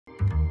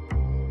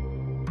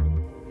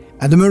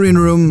At the marine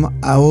room,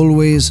 I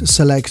always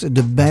select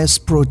the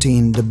best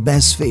protein, the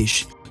best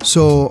fish.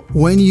 So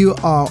when you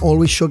are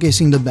always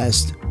showcasing the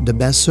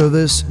best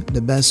service,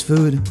 the best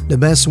food, the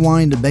best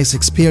wine, the best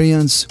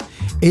experience,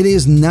 it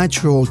is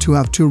natural to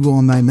have Turbot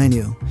on my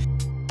menu.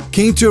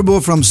 King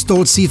Turbot from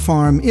Stolt Sea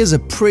Farm is a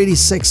pretty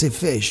sexy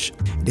fish.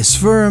 It is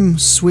firm,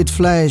 sweet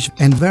flesh,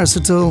 and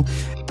versatile,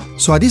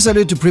 so I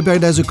decided to prepare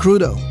it as a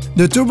crudo.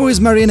 The turbot is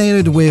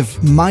marinated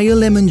with mild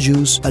lemon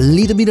juice, a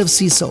little bit of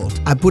sea salt.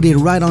 I put it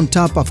right on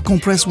top of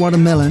compressed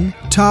watermelon,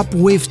 topped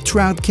with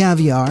trout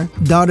caviar,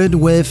 dotted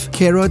with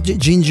carrot,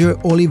 ginger,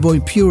 olive oil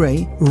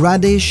puree,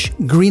 radish,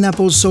 green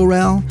apple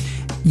sorrel.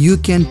 You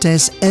can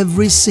taste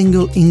every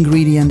single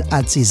ingredient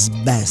at its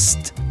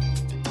best.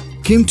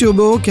 King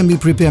Turbot can be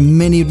prepared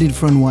many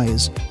different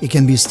ways. It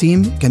can be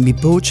steamed, can be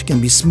poached, can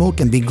be smoked,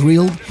 can be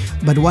grilled.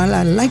 But what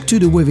I like to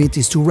do with it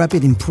is to wrap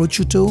it in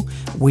prosciutto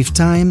with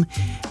thyme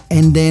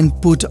and then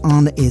put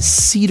on a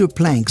cedar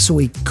plank so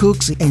it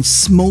cooks and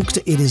smoked.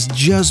 It is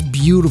just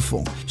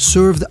beautiful.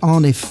 Served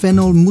on a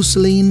fennel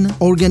mousseline,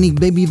 organic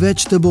baby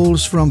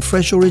vegetables from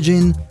fresh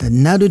origin,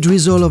 another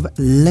drizzle of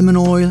lemon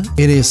oil.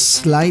 It is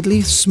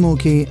slightly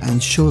smoky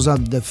and shows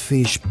up the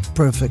fish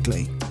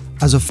perfectly.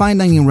 As a fine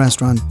dining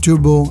restaurant,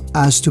 Turbot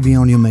has to be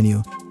on your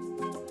menu.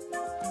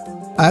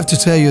 I have to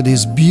tell you,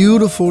 this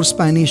beautiful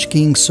Spanish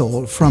king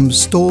sole from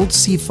Stolt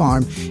Sea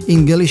Farm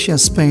in Galicia,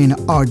 Spain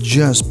are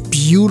just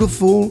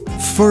beautiful,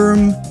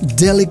 firm,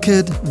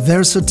 delicate,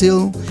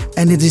 versatile,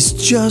 and it is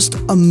just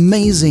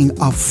amazing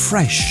how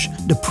fresh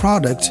the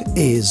product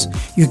is.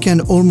 You can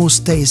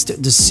almost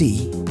taste the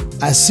sea.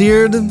 I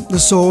seared the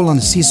sole on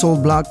a sea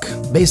salt block,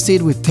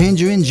 basted with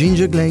tangerine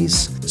ginger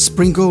glaze,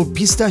 sprinkled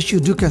pistachio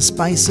duca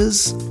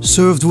spices,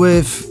 served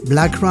with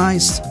black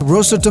rice,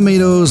 roasted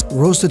tomatoes,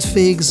 roasted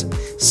figs,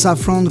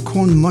 saffron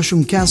corn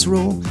mushroom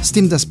casserole,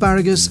 steamed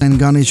asparagus, and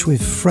garnished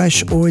with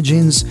fresh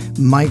origins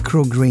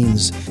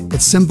microgreens.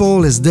 It's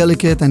simple, it's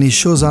delicate, and it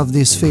shows off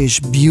this fish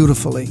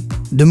beautifully.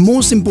 The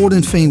most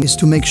important thing is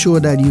to make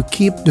sure that you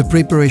keep the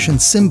preparation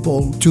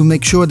simple, to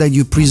make sure that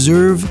you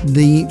preserve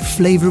the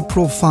flavor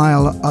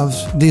profile of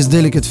this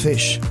delicate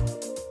fish.